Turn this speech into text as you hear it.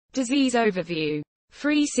Disease overview.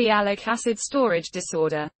 Free sialic acid storage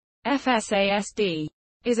disorder, FSASD,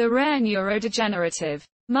 is a rare neurodegenerative,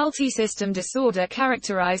 multi-system disorder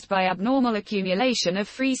characterized by abnormal accumulation of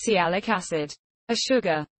free sialic acid, a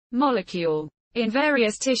sugar molecule, in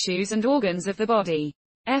various tissues and organs of the body.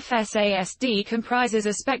 FSASD comprises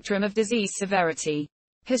a spectrum of disease severity,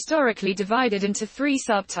 historically divided into three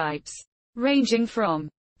subtypes, ranging from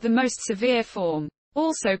the most severe form,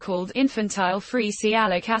 also called infantile free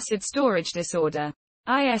sialic acid storage disorder,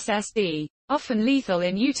 ISSD, often lethal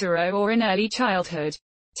in utero or in early childhood,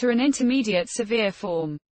 to an intermediate severe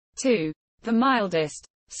form. 2. The mildest,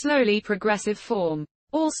 slowly progressive form,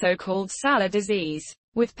 also called SALA disease,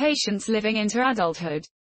 with patients living into adulthood.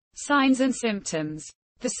 Signs and symptoms.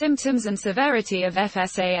 The symptoms and severity of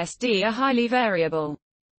FSASD are highly variable.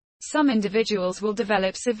 Some individuals will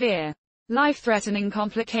develop severe, life-threatening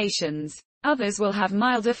complications. Others will have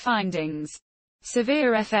milder findings.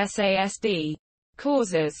 Severe FSASD.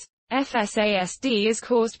 Causes. FSASD is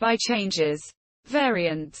caused by changes,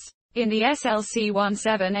 variants, in the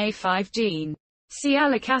SLC17A5 gene.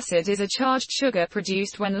 Sialic acid is a charged sugar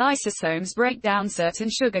produced when lysosomes break down certain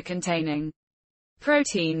sugar-containing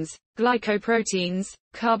proteins, glycoproteins,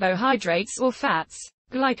 carbohydrates or fats,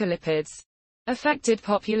 glycolipids. Affected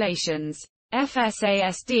populations.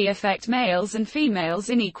 FSASD affect males and females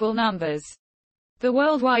in equal numbers. The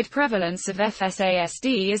worldwide prevalence of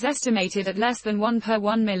FSASD is estimated at less than 1 per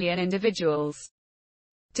 1 million individuals.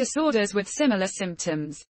 Disorders with similar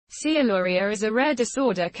symptoms. Sialuria is a rare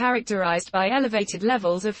disorder characterized by elevated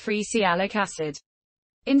levels of free sialic acid.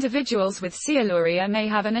 Individuals with sialuria may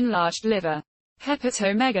have an enlarged liver,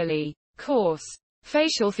 hepatomegaly, coarse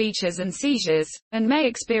facial features and seizures, and may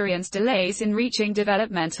experience delays in reaching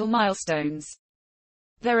developmental milestones.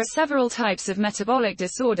 There are several types of metabolic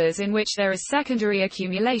disorders in which there is secondary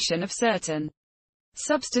accumulation of certain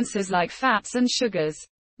substances like fats and sugars,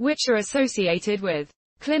 which are associated with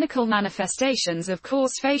clinical manifestations of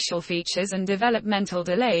coarse facial features and developmental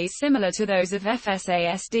delays similar to those of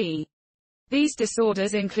FSASD. These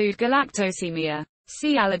disorders include galactosemia,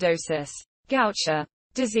 sialidosis, Gaucher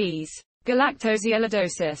disease,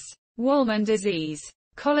 galactosialidosis, Wallman disease,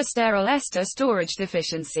 cholesterol ester storage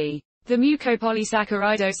deficiency, the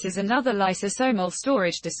mucopolysaccharidosis and other lysosomal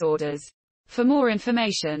storage disorders. For more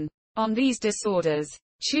information on these disorders,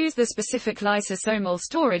 choose the specific lysosomal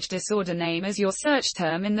storage disorder name as your search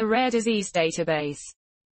term in the rare disease database.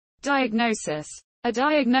 Diagnosis. A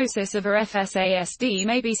diagnosis of a FSASD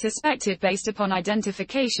may be suspected based upon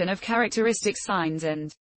identification of characteristic signs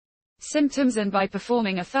and symptoms and by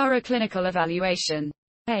performing a thorough clinical evaluation.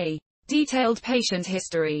 A. Detailed patient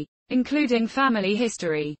history, including family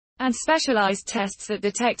history, and specialized tests that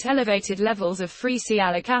detect elevated levels of free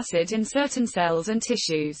sialic acid in certain cells and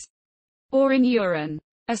tissues, or in urine.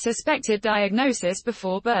 A suspected diagnosis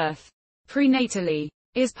before birth, prenatally,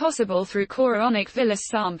 is possible through chorionic villus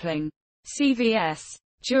sampling, CVS.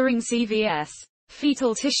 During CVS,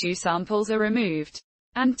 fetal tissue samples are removed,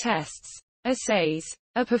 and tests, assays,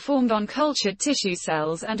 are performed on cultured tissue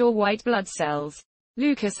cells and/or white blood cells,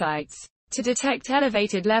 leukocytes, to detect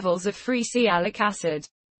elevated levels of free sialic acid.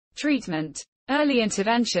 Treatment. Early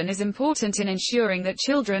intervention is important in ensuring that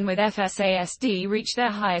children with FSASD reach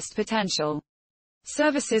their highest potential.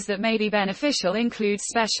 Services that may be beneficial include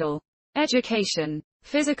special education,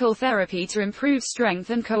 physical therapy to improve strength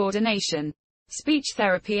and coordination, speech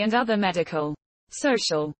therapy and other medical,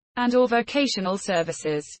 social, and/or vocational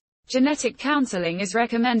services. Genetic counseling is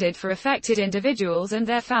recommended for affected individuals and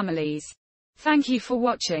their families. Thank you for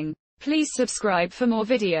watching. Please subscribe for more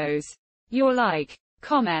videos. Your like,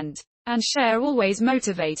 comment, and share always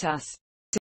motivate us.